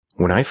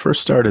When I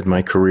first started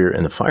my career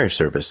in the fire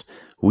service,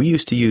 we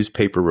used to use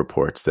paper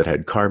reports that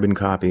had carbon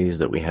copies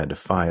that we had to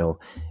file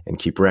and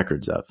keep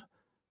records of.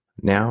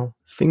 Now,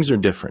 things are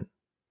different.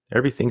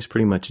 Everything's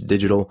pretty much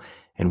digital,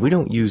 and we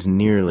don't use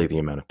nearly the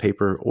amount of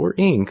paper or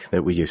ink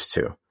that we used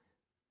to.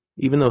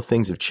 Even though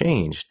things have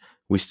changed,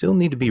 we still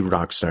need to be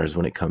rock stars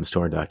when it comes to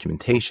our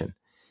documentation.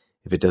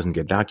 If it doesn't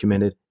get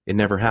documented, it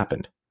never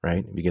happened,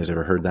 right? Have you guys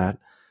ever heard that?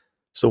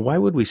 So why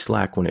would we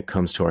slack when it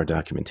comes to our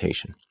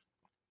documentation?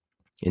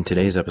 In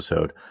today's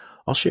episode,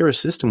 I'll share a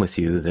system with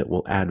you that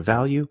will add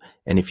value,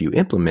 and if you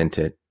implement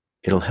it,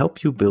 it'll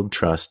help you build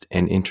trust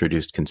and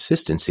introduce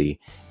consistency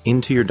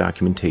into your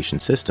documentation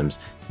systems,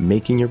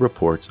 making your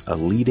reports a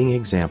leading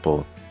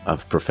example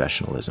of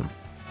professionalism.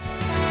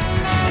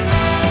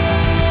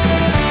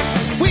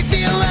 We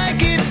feel like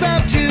it's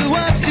up to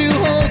us to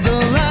hold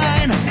the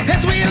line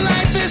as we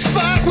light this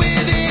spark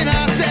within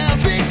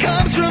ourselves. It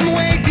comes from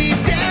way deep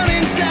down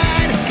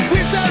inside.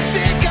 We're so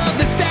sick of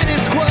the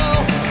status quo.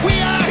 We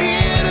are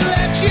here to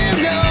let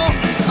you know.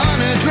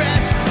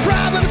 Unaddressed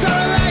problems are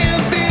a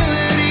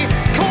liability.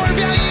 Core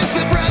values,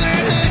 the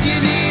brotherhood you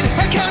need.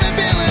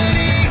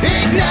 Accountability.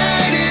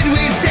 Ignited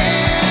we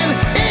stand.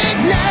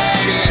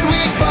 Ignited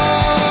we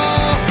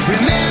fall.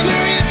 Remember,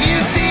 if you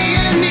see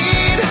a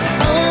need,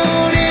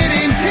 own it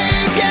and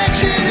take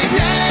action.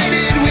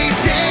 Ignited we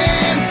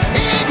stand.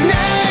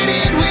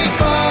 Ignited we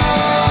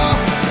fall.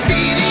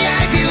 Be the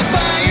ideal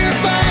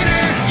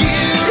firefighter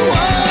you'd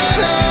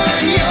want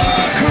on your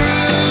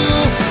crew.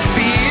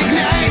 Be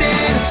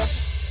ignited.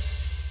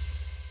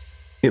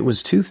 It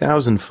was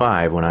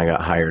 2005 when I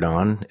got hired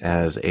on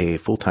as a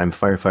full-time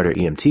firefighter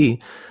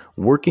EMT,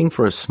 working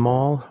for a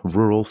small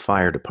rural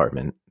fire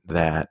department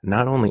that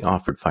not only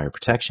offered fire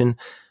protection,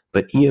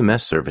 but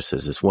EMS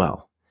services as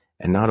well.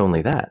 And not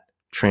only that,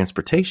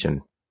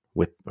 transportation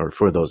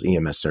for those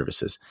EMS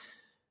services.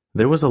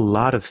 There was a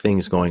lot of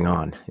things going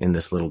on in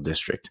this little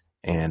district,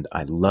 and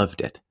I loved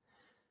it.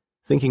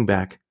 Thinking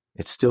back,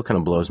 it still kind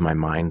of blows my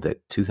mind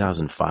that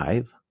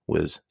 2005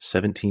 was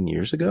 17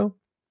 years ago.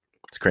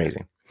 It's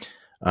crazy.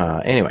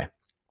 Anyway,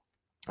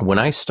 when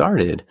I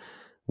started,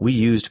 we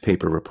used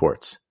paper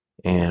reports,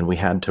 and we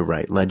had to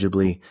write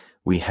legibly.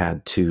 We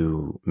had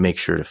to make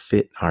sure to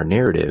fit our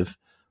narrative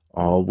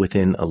all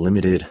within a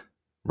limited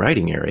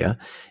writing area,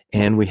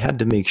 and we had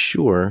to make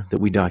sure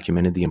that we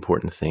documented the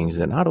important things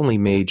that not only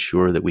made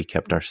sure that we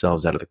kept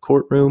ourselves out of the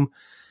courtroom,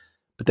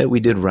 but that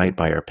we did right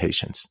by our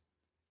patients.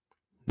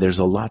 There's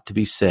a lot to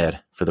be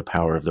said for the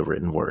power of the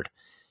written word.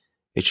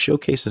 It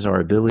showcases our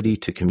ability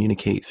to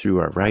communicate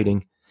through our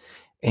writing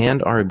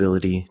and our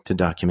ability to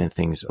document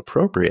things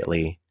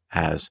appropriately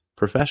as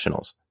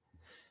professionals.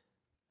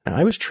 Now,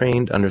 I was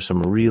trained under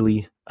some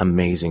really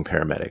amazing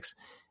paramedics,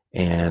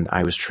 and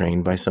I was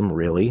trained by some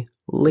really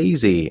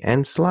lazy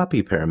and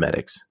sloppy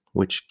paramedics,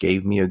 which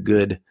gave me a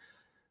good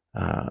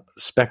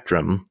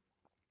spectrum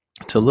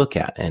to look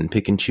at and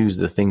pick and choose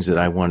the things that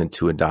I wanted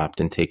to adopt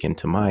and take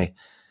into my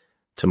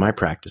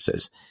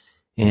practices.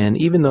 And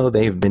even though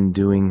they've been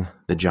doing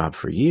the job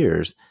for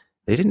years,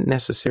 they didn't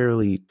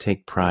necessarily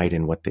take pride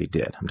in what they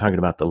did. I'm talking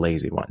about the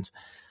lazy ones,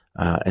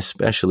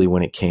 especially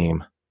when it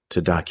came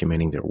to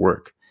documenting their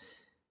work.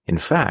 In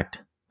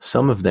fact,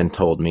 some of them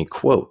told me,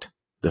 quote,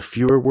 "The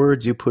fewer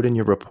words you put in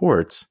your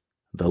reports,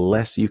 the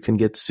less you can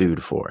get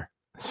sued for."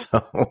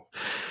 So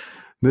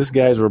this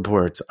guy's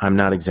reports, I'm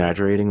not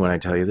exaggerating when I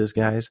tell you this,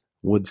 guys,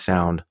 would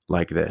sound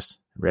like this.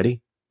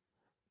 Ready?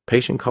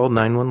 Patient called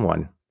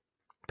 911.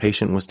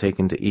 Patient was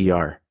taken to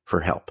ER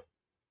for help.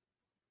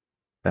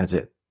 That's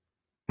it.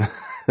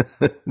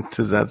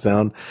 Does that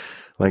sound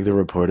like the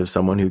report of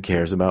someone who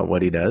cares about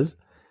what he does?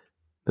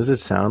 Does it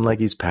sound like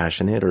he's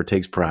passionate or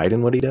takes pride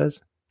in what he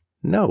does?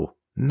 No,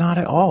 not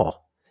at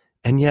all.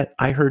 And yet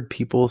I heard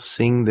people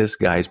sing this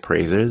guy's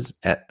praises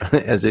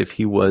as if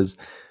he was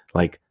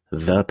like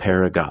the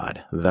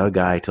paragod, the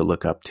guy to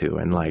look up to,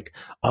 and like,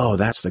 oh,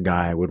 that's the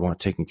guy I would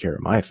want taking care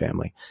of my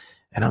family.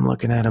 And I'm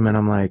looking at him and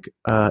I'm like,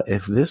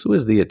 if this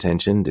was the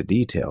attention to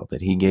detail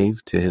that he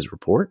gave to his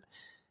report,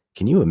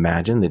 can you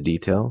imagine the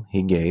detail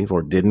he gave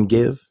or didn't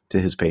give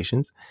to his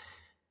patients?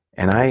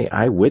 And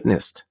I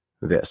witnessed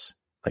this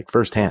like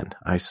firsthand.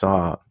 I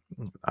saw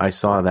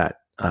that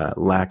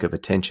lack of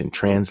attention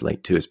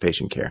translate to his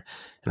patient care.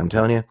 And I'm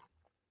telling you,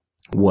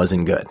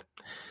 wasn't good.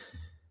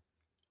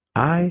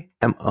 I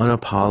am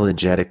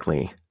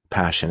unapologetically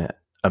passionate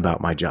about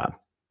my job.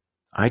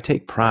 I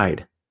take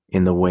pride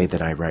in the way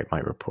that I write my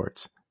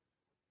reports.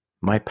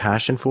 My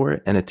passion for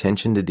it and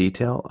attention to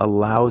detail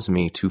allows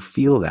me to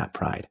feel that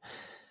pride.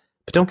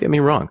 But don't get me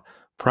wrong,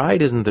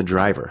 pride isn't the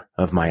driver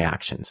of my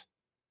actions.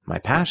 My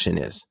passion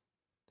is.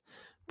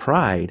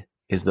 Pride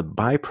is the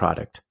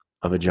byproduct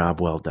of a job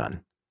well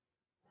done.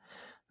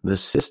 The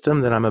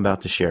system that I'm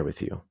about to share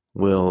with you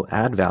will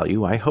add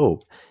value, I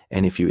hope,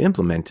 and if you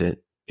implement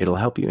it, it'll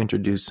help you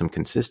introduce some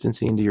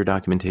consistency into your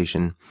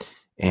documentation,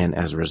 and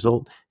as a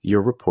result,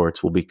 your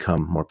reports will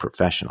become more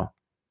professional.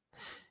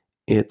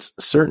 It's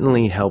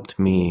certainly helped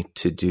me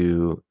to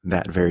do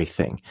that very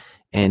thing.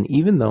 And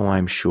even though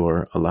I'm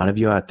sure a lot of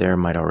you out there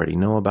might already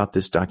know about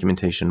this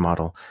documentation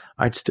model,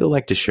 I'd still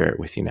like to share it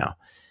with you now.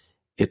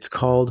 It's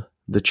called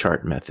the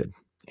CHART method,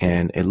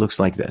 and it looks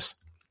like this.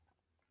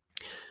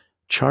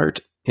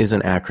 CHART is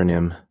an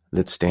acronym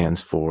that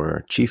stands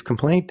for Chief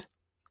Complaint,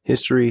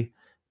 History,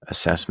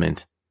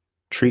 Assessment,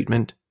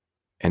 Treatment,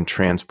 and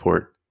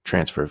Transfer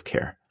of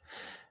Care.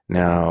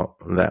 Now,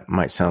 that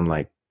might sound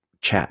like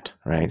chat,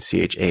 right?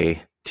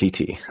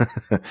 CHATT.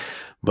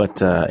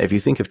 But if you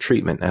think of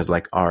treatment as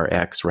like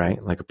RX,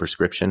 right? Like a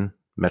prescription,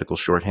 medical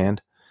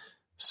shorthand.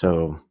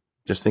 So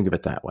just think of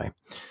it that way.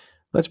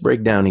 Let's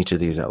break down each of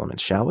these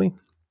elements, shall we?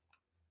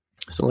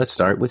 So let's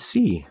start with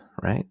C,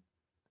 right?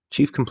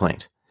 Chief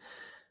Complaint.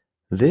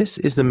 This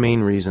is the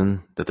main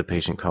reason that the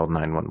patient called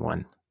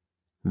 911.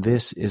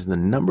 This is the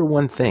number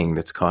one thing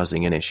that's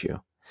causing an issue.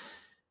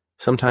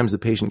 Sometimes the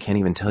patient can't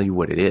even tell you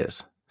what it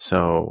is.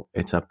 So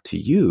it's up to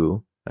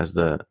you as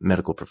the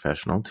medical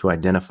professional to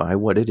identify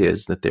what it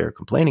is that they're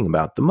complaining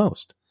about the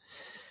most.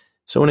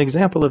 So an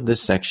example of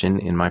this section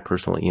in my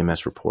personal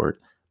EMS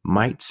report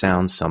might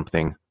sound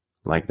something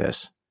like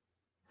this.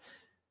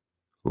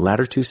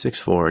 Ladder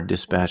 264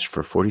 dispatched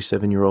for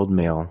 47-year-old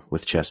male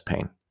with chest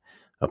pain.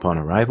 Upon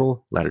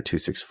arrival, Ladder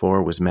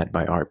 264 was met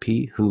by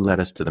RP, who led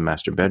us to the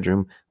master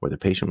bedroom where the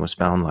patient was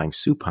found lying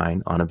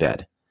supine on a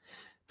bed.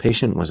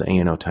 Patient was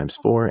ANO times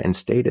 4 and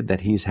stated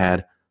that he's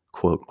had,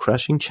 quote,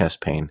 crushing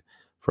chest pain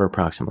for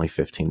approximately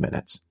 15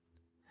 minutes.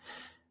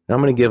 Now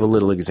I'm going to give a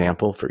little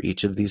example for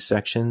each of these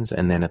sections,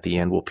 and then at the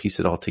end we'll piece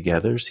it all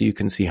together so you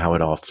can see how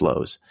it all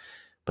flows.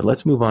 But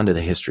let's move on to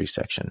the history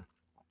section.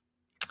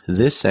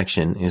 This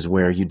section is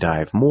where you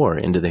dive more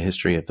into the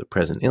history of the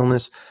present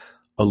illness,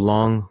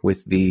 along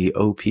with the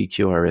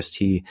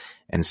OPQRST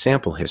and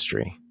sample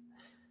history.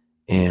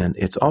 And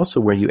it's also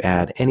where you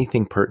add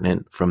anything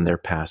pertinent from their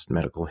past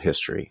medical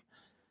history.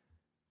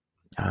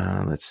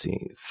 Let's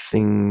see,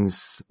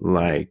 things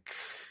like,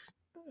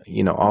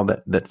 all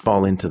that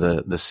fall into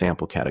the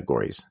sample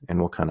categories. And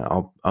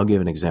I'll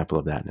give an example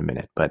of that in a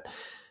minute. But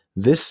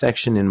this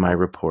section in my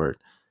report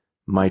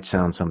might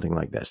sound something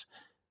like this.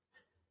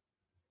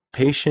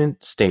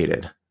 Patient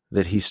stated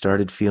that he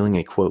started feeling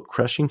a, quote,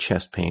 crushing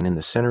chest pain in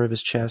the center of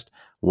his chest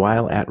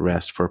while at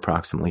rest for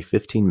approximately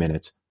 15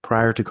 minutes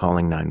prior to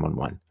calling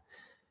 911.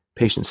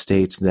 Patient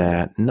states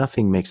that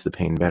nothing makes the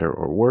pain better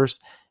or worse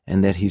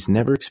and that he's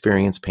never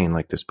experienced pain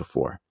like this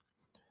before.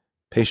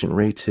 Patient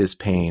rates his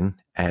pain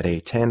at a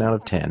 10 out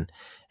of 10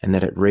 and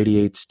that it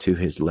radiates to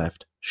his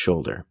left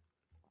shoulder.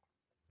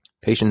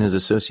 Patient has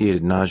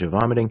associated nausea,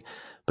 vomiting,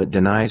 but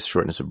denies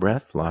shortness of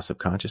breath, loss of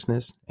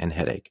consciousness, and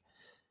headache.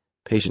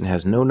 Patient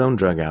has no known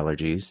drug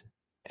allergies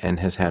and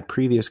has had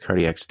previous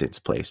cardiac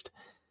stents placed.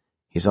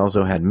 He's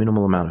also had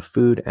minimal amount of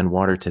food and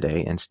water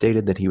today and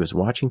stated that he was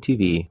watching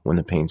TV when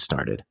the pain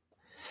started.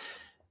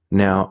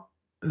 Now,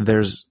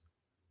 there's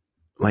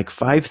like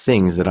 5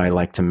 things that I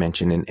like to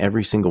mention in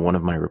every single one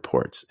of my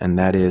reports, and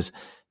that is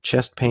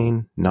chest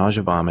pain,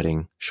 nausea,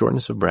 vomiting,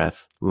 shortness of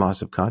breath,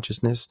 loss of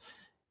consciousness,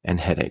 and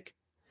headache.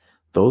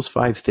 Those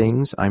 5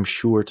 things I'm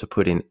sure to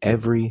put in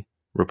every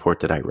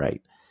report that I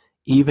write,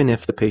 even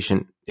if the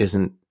patient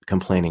isn't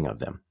complaining of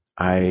them.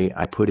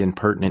 I put in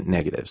pertinent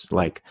negatives,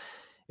 like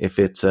if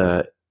it's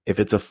a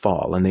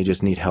fall and they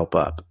just need help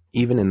up.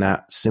 Even in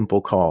that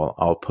simple call,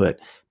 I'll put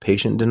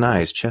patient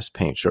denies chest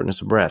pain,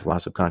 shortness of breath,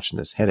 loss of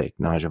consciousness, headache,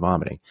 nausea,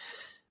 vomiting,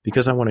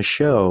 because I want to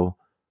show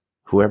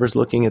whoever's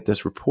looking at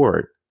this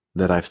report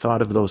that I've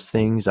thought of those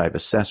things, I've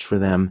assessed for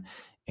them,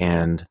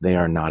 and they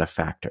are not a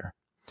factor.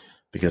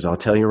 Because I'll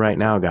tell you right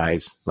now,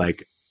 guys,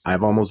 like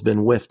I've almost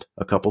been whiffed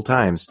a couple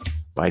times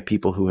by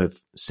people who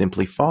have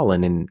simply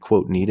fallen and,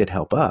 quote, needed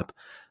help up.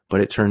 But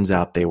it turns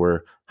out they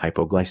were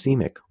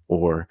hypoglycemic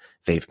or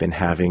they've been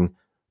having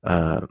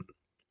a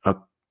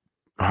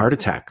heart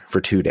attack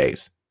for 2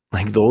 days.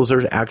 Like those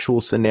are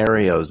actual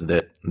scenarios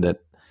that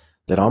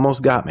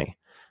almost got me.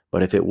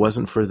 But if it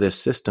wasn't for this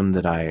system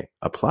that I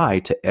apply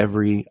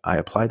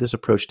this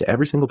approach to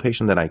every single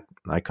patient that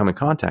I come in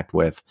contact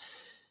with,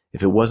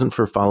 if it wasn't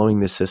for following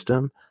this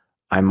system,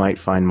 I might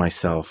find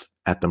myself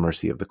at the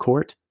mercy of the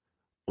court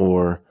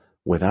or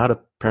without a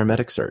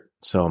paramedic cert.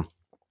 So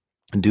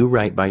do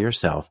right by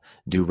yourself,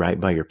 do right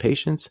by your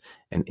patients,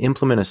 and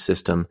implement a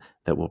system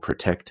that will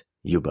protect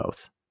you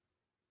both.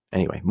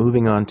 Anyway,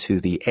 moving on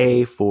to the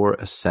A for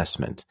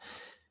assessment.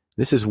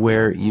 This is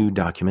where you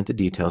document the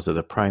details of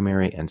the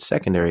primary and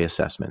secondary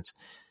assessments,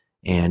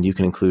 and you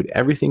can include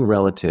everything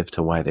relative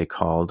to why they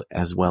called,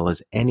 as well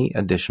as any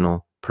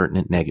additional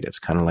pertinent negatives,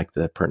 kind of like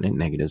the pertinent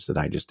negatives that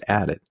I just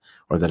added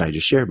or that I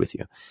just shared with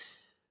you.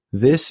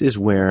 This is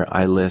where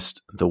I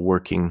list the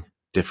working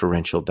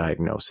differential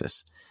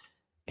diagnosis.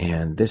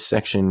 And this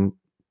section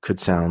could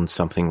sound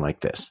something like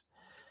this.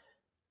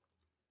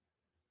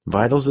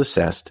 Vitals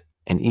assessed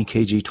and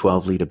EKG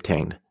 12 lead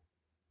obtained.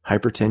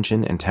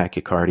 Hypertension and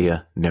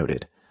tachycardia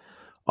noted.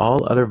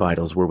 All other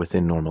vitals were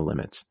within normal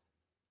limits.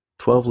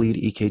 12 lead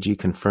EKG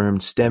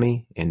confirmed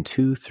STEMI in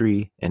 2,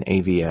 3, and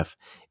AVF,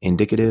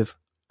 indicative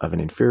of an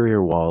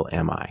inferior wall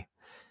MI.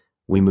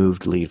 We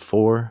moved lead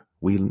 4.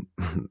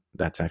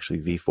 That's actually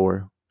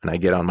V4. and I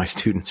get on my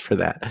students for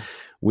that.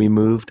 We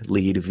moved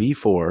lead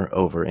V4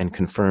 over and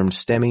confirmed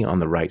STEMI on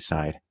the right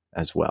side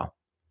as well.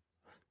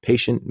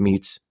 Patient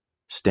meets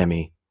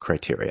STEMI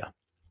criteria.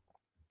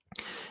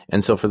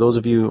 And so for those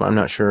of you, I'm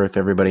not sure if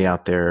everybody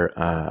out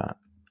there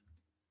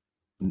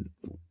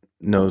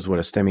knows what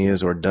a STEMI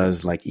is or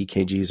does like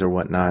EKGs or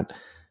whatnot.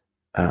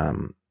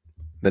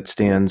 That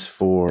stands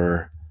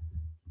for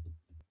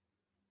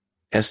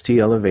ST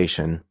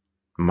elevation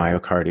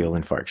myocardial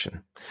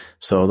infarction.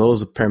 So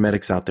those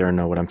paramedics out there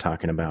know what I'm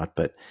talking about,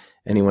 but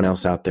anyone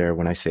else out there,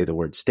 when I say the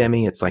word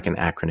STEMI, it's like an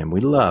acronym.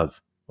 We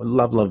love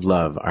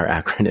our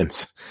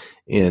acronyms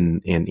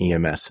in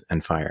EMS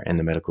and fire and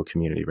the medical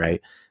community,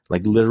 right?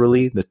 Like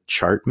literally the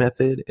CHART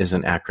method is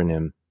an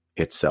acronym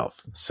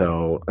itself.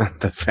 So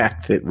the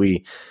fact that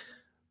we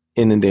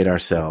inundate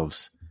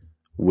ourselves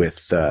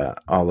with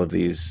all of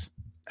these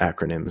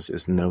acronyms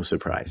is no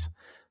surprise.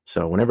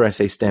 So whenever I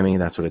say STEMI,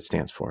 that's what it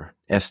stands for.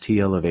 ST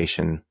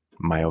elevation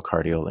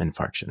myocardial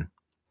infarction.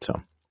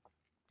 So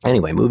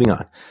anyway, moving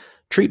on.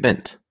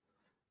 Treatment.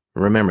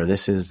 Remember,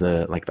 this is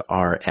the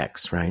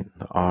RX, right?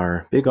 The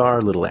R, big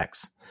R, little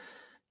X.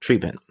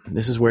 Treatment.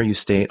 This is where you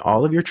state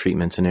all of your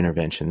treatments and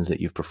interventions that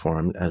you've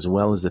performed, as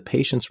well as the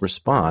patient's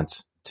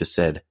response to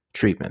said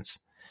treatments.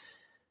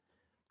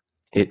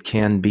 It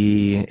can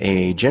be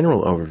a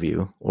general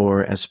overview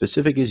or as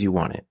specific as you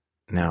want it.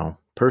 Now,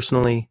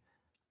 personally,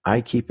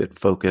 I keep it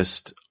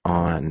focused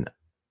on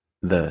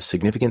the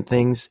significant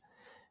things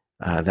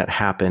that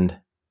happened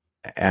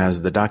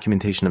as the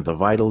documentation of the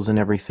vitals and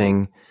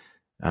everything.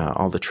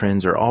 All the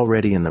trends are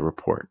already in the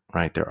report,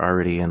 right? They're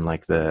already in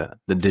like the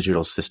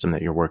digital system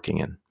that you're working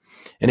in.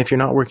 And if you're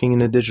not working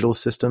in a digital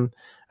system,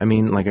 I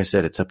mean, like I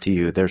said, it's up to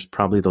you. There's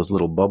probably those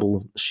little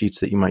bubble sheets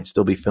that you might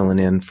still be filling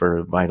in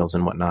for vitals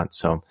and whatnot.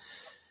 So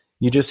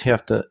you just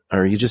have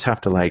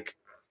to like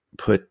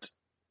put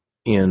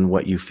in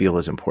what you feel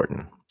is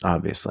important,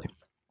 obviously.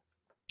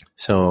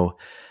 So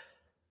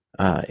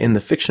in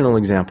the fictional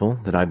example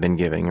that I've been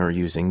giving or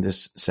using,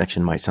 this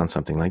section might sound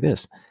something like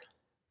this.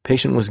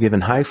 Patient was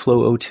given high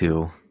flow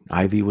O2,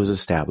 IV was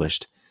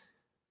established,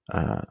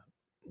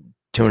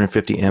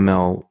 250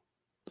 ml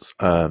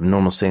of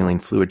normal saline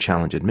fluid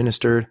challenge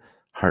administered,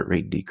 heart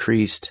rate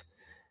decreased,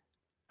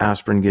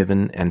 aspirin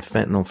given, and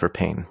fentanyl for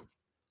pain.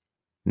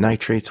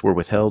 Nitrates were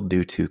withheld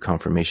due to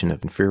confirmation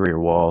of inferior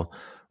wall,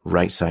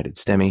 right-sided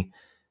STEMI.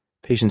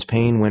 Patient's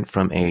pain went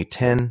from a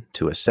 10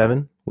 to a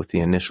 7 with the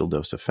initial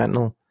dose of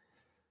fentanyl.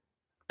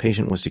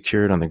 Patient was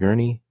secured on the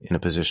gurney in a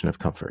position of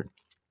comfort.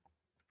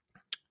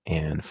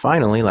 And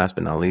finally, last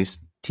but not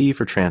least, T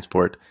for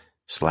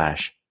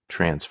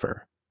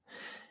transport/transfer.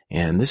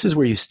 And this is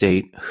where you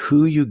state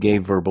who you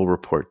gave verbal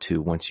report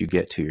to once you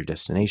get to your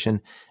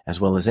destination,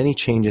 as well as any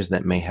changes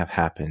that may have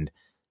happened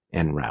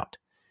en route.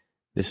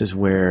 This is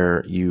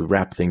where you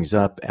wrap things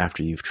up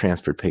after you've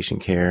transferred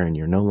patient care and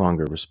you're no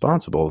longer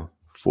responsible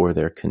for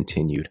their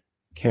continued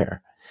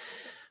care.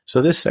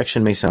 So this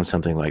section may sound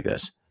something like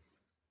this.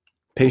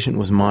 Patient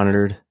was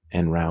monitored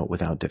en route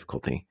without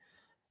difficulty.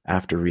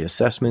 After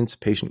reassessments,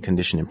 patient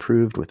condition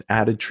improved with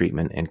added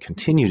treatment and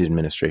continued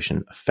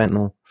administration of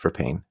fentanyl for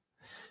pain.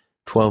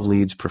 12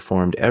 leads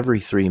performed every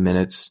 3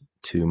 minutes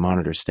to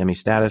monitor STEMI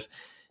status.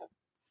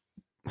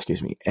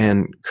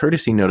 And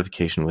courtesy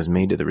notification was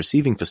made to the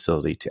receiving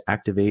facility to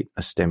activate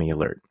a STEMI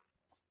alert.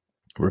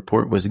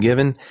 Report was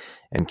given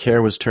and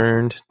care was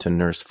turned to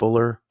Nurse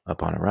Fuller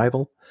upon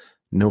arrival.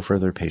 No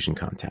further patient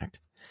contact.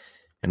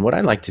 And what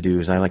I like to do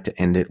is I like to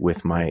end it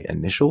with my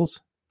initials.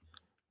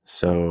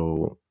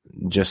 So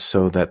just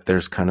so that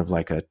there's kind of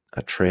like a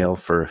trail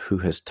for who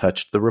has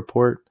touched the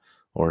report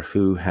or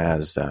who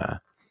has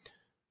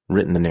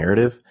written the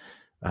narrative.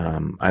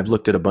 I've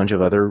looked at a bunch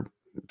of other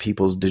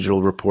people's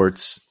digital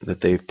reports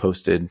that they've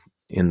posted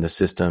in the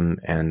system,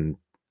 and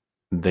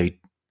they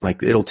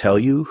it'll tell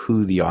you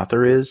who the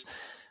author is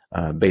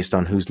based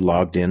on who's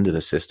logged into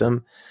the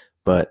system.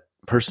 But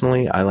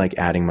personally, I like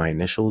adding my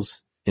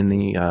initials in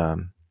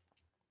the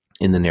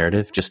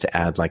narrative just to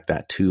add like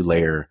that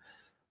 2-layer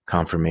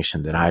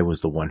confirmation that I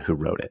was the one who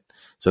wrote it.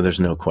 So there's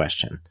no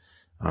question.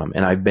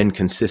 And I've been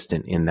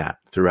consistent in that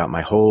throughout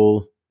my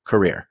whole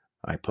career.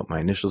 I put my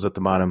initials at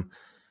the bottom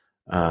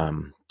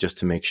just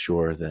to make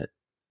sure that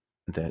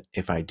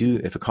if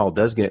a call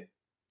does get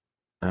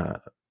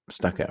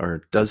stuck out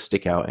or does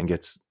stick out and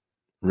gets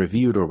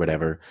reviewed or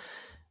whatever,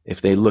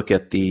 if they look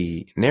at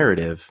the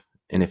narrative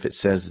and if it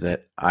says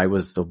that I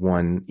was the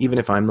one, even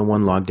if I'm the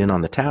one logged in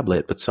on the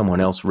tablet, but someone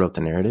else wrote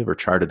the narrative or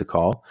charted the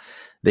call,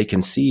 they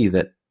can see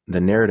that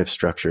the narrative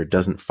structure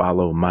doesn't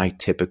follow my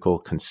typical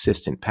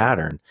consistent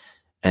pattern,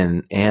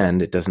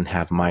 and it doesn't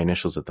have my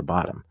initials at the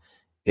bottom.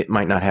 It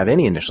might not have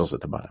any initials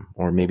at the bottom,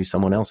 or maybe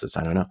someone else's,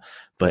 I don't know.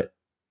 But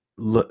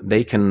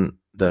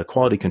the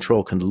quality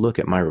control can look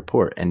at my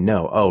report and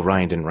know, oh,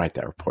 Ryan didn't write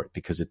that report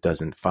because it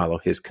doesn't follow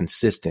his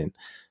consistent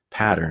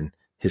pattern,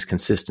 his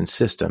consistent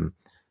system.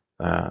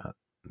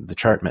 The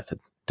chart method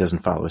doesn't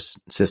follow his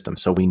system,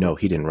 so we know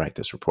he didn't write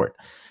this report.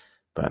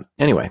 But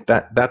anyway,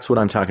 that's what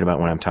I'm talking about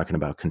when I'm talking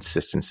about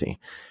consistency.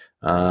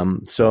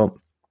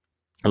 So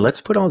And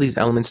let's put all these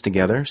elements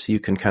together so you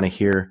can kind of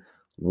hear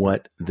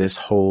what this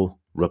whole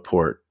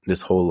report,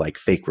 this whole like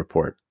fake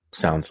report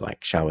sounds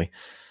like, shall we?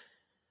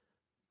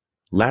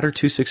 Ladder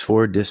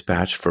 264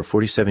 dispatched for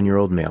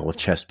 47-year-old male with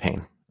chest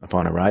pain.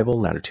 Upon arrival,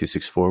 Ladder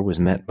 264 was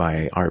met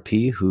by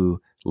RP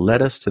who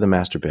led us to the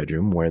master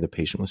bedroom where the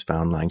patient was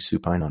found lying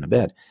supine on a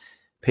bed.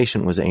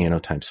 Patient was ANO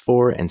times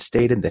 4 and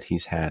stated that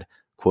he's had,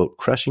 quote,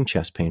 crushing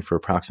chest pain for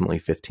approximately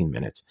 15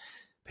 minutes.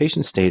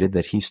 Patient stated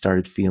that he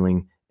started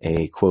feeling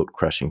a, quote,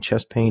 crushing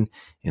chest pain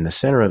in the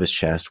center of his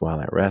chest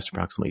while at rest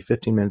approximately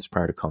 15 minutes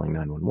prior to calling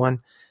 911.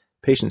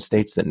 Patient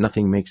states that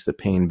nothing makes the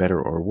pain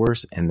better or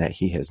worse and that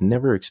he has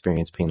never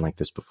experienced pain like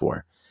this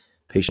before.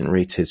 Patient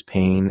rates his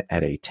pain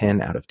at a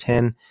 10 out of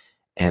 10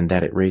 and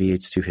that it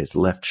radiates to his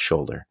left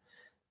shoulder.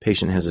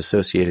 Patient has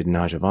associated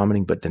nausea,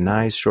 vomiting, but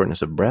denies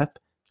shortness of breath,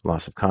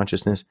 loss of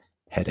consciousness,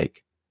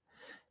 headache.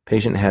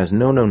 Patient has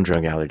no known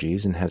drug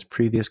allergies and has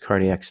previous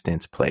cardiac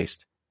stents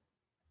placed.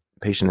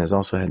 Patient has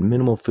also had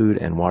minimal food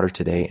and water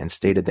today and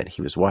stated that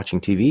he was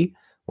watching TV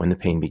when the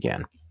pain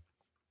began.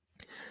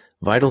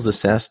 Vitals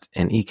assessed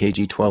and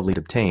EKG 12 lead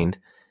obtained.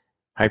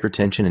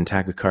 Hypertension and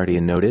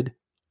tachycardia noted.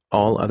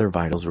 All other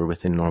vitals were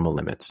within normal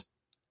limits.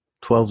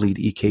 12 lead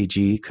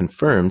EKG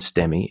confirmed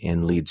STEMI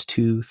in leads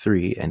 2,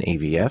 3, and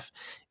AVF,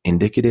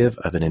 indicative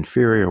of an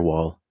inferior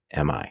wall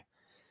MI.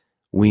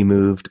 We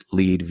moved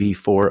lead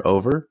V4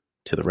 over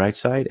to the right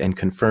side and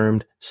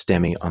confirmed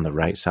STEMI on the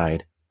right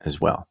side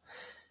as well.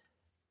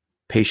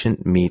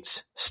 Patient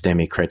meets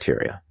STEMI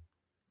criteria.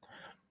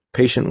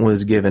 Patient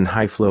was given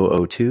high-flow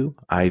O2,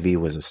 IV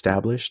was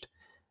established,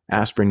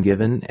 aspirin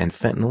given, and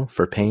fentanyl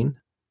for pain.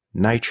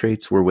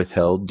 Nitrates were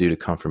withheld due to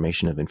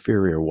confirmation of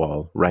inferior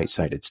wall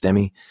right-sided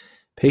STEMI.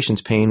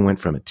 Patient's pain went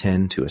from a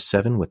 10 to a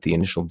 7 with the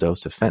initial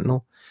dose of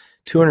fentanyl,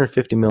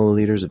 250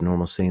 milliliters of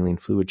normal saline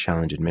fluid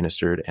challenge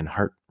administered, and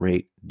heart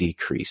rate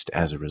decreased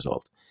as a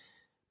result.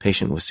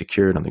 Patient was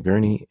secured on the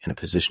gurney in a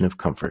position of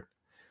comfort.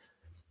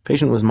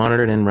 Patient was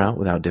monitored en route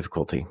without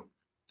difficulty.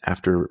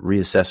 After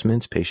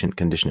reassessments, patient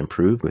condition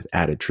improved with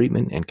added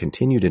treatment and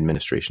continued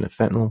administration of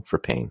fentanyl for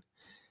pain.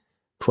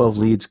 12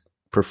 leads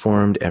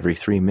performed every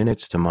 3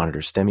 minutes to monitor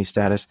STEMI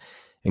status,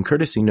 and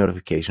courtesy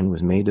notification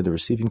was made to the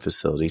receiving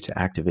facility to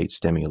activate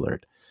STEMI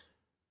alert.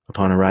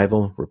 Upon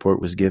arrival, report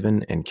was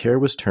given and care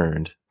was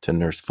turned to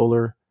Nurse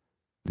Fuller.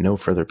 No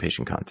further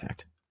patient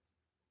contact.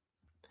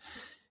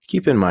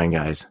 Keep in mind,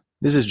 guys,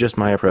 this is just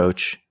my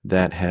approach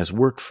that has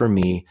worked for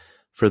me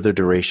for the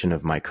duration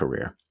of my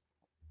career.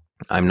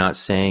 I'm not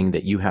saying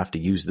that you have to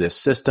use this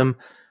system.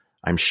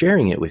 I'm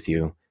sharing it with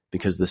you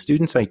because the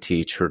students I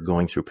teach who are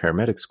going through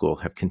paramedic school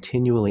have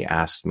continually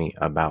asked me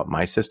about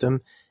my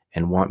system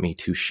and want me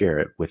to share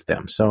it with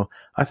them. So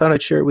I thought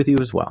I'd share it with you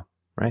as well,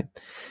 right?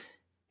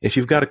 If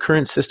you've got a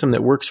current system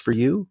that works for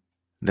you,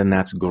 then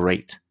that's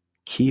great.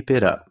 Keep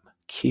it up.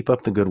 Keep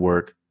up the good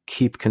work.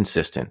 Keep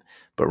consistent.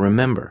 But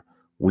remember,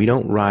 we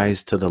don't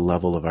rise to the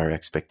level of our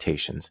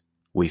expectations.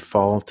 We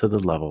fall to the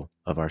level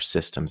of our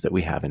systems that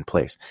we have in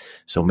place.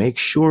 So make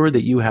sure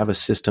that you have a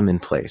system in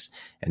place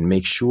and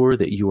make sure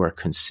that you are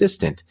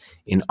consistent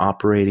in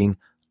operating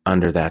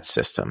under that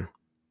system.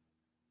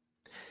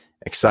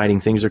 Exciting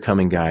things are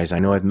coming, guys. I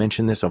know I've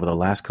mentioned this over the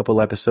last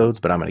couple episodes,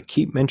 but I'm going to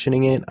keep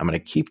mentioning it. I'm going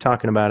to keep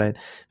talking about it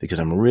because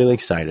I'm really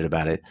excited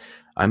about it.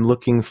 I'm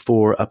looking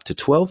for up to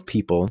 12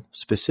 people,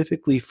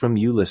 specifically from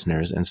you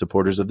listeners and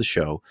supporters of the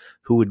show,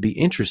 who would be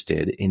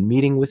interested in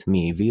meeting with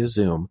me via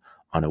Zoom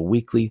on a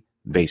weekly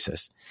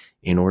basis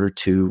in order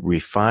to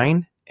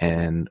refine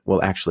and,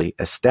 well, actually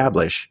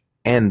establish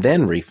and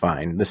then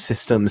refine the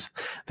systems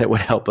that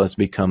would help us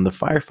become the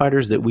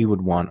firefighters that we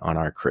would want on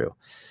our crew.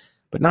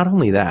 But not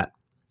only that,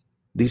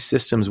 these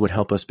systems would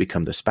help us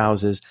become the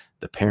spouses,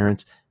 the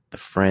parents, the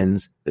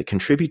friends that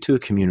contribute to a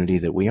community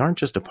that we aren't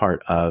just a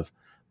part of,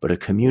 but a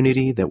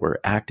community that we're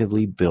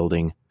actively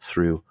building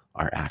through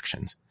our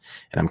actions.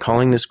 And I'm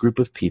calling this group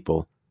of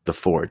people the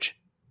Forge.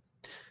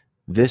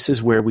 This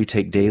is where we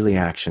take daily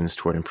actions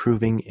toward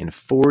improving in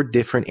 4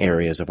 different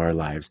areas of our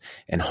lives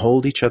and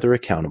hold each other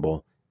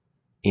accountable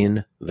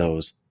in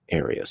those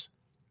areas.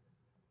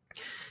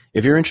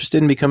 If you're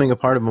interested in becoming a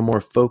part of a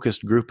more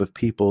focused group of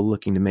people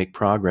looking to make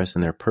progress in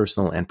their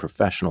personal and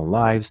professional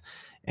lives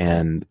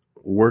and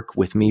work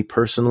with me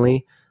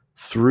personally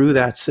through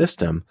that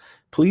system,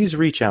 please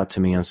reach out to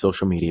me on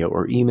social media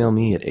or email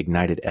me at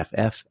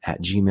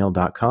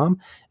ignitedff@gmail.com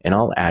and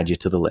I'll add you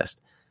to the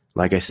list.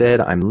 Like I said,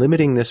 I'm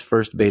limiting this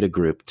first beta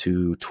group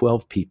to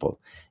 12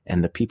 people,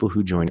 and the people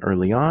who join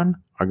early on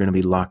are going to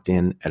be locked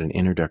in at an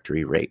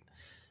introductory rate.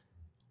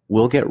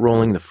 We'll get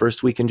rolling the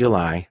first week in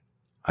July.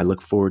 I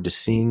look forward to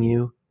seeing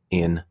you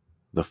in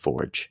the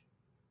Forge.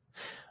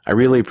 I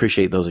really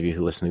appreciate those of you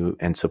who listen to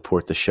and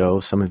support the show.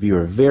 Some of you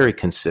are very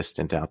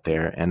consistent out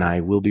there, and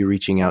I will be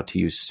reaching out to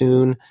you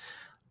soon.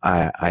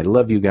 I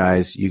love you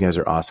guys. You guys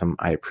are awesome.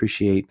 I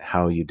appreciate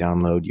how you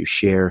download, you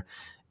share,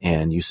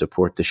 and you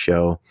support the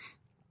show.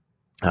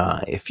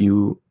 If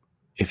you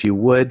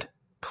would,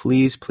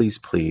 please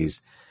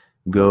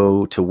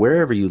go to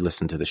wherever you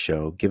listen to the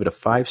show, give it a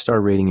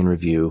 5-star rating and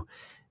review,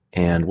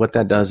 And what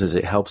that does is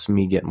it helps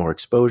me get more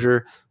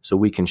exposure so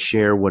we can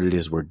share what it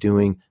is we're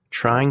doing,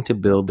 trying to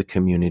build the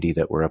community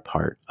that we're a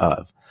part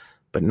of.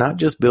 But not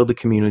just build the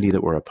community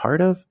that we're a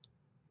part of,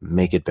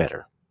 make it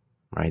better,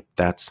 right?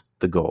 That's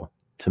the goal,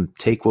 to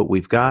take what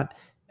we've got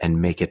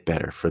and make it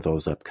better for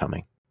those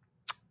upcoming.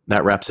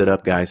 That wraps it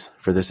up, guys,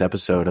 for this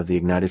episode of the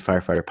Ignited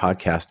Firefighter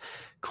Podcast.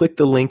 Click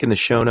the link in the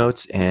show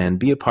notes and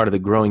be a part of the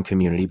growing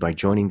community by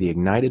joining the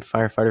Ignited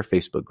Firefighter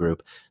Facebook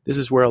group. This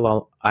is where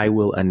I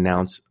will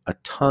announce a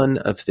ton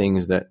of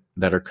things that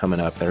are coming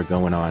up, that are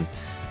going on.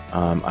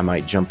 I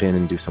might jump in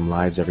and do some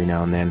lives every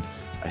now and then.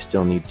 I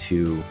still need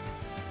to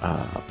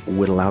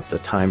whittle out the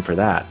time for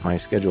that. My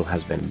schedule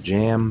has been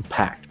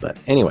jam-packed. But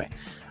anyway,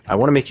 I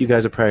want to make you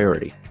guys a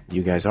priority.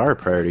 You guys are a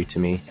priority to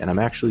me, and I'm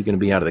actually going to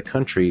be out of the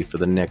country for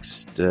the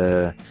next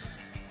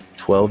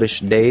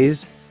 12-ish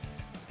days.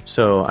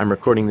 So I'm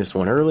recording this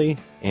one early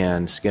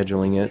and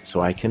scheduling it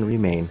so I can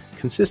remain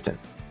consistent.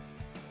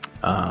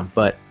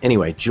 But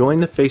anyway, join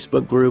the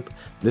Facebook group.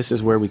 This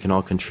is where we can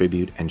all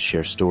contribute and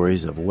share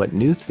stories of what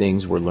new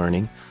things we're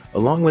learning,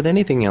 along with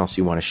anything else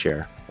you want to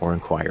share or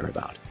inquire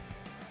about.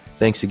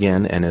 Thanks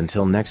again, and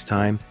until next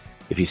time,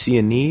 if you see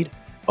a need,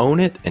 own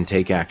it and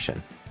take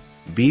action.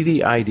 Be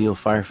the ideal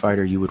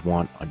firefighter you would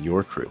want on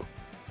your crew.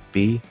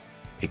 Be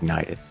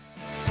ignited.